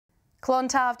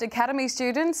Clontarf Academy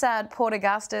students at Port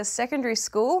Augusta Secondary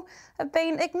School have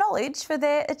been acknowledged for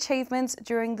their achievements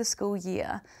during the school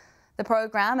year. The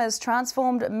program has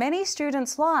transformed many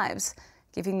students' lives,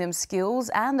 giving them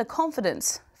skills and the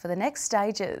confidence for the next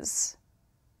stages.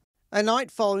 A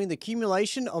night following the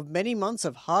accumulation of many months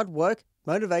of hard work,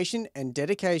 motivation and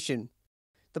dedication.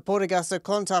 The Port Augusta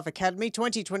Clontarf Academy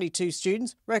 2022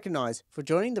 students recognised for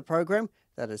joining the program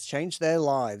that has changed their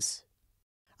lives.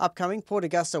 Upcoming Port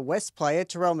Augusta West player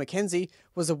Terrell McKenzie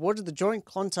was awarded the Joint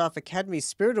Clontarf Academy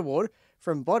Spirit Award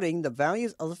for embodying the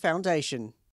values of the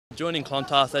foundation. Joining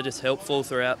Clontarf, they're just helpful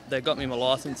throughout. They got me my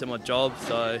licence and my job,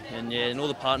 and all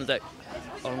the partners that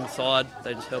alongside,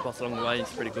 they just help us along the way.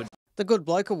 It's pretty good. The Good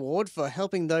Bloke Award for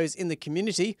helping those in the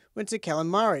community went to Callum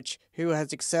Marich, who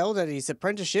has excelled at his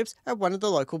apprenticeships at one of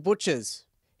the local butchers.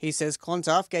 He says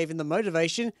Clontarf gave him the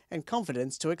motivation and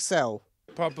confidence to excel.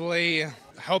 Probably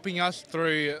helping us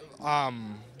through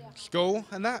school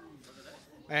and that,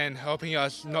 and helping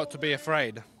us not to be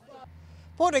afraid.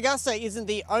 Port Augusta isn't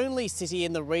the only city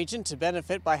in the region to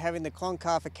benefit by having the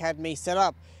Clontarf Academy set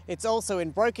up. It's also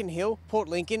in Broken Hill, Port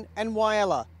Lincoln and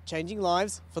Wyalla, changing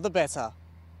lives for the better.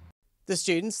 The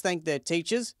students thank their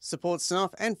teachers, support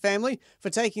staff and family for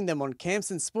taking them on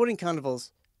camps and sporting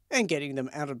carnivals and getting them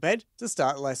out of bed to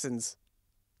start lessons.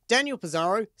 Daniel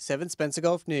Pizarro, 7 Spencer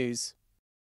Golf News.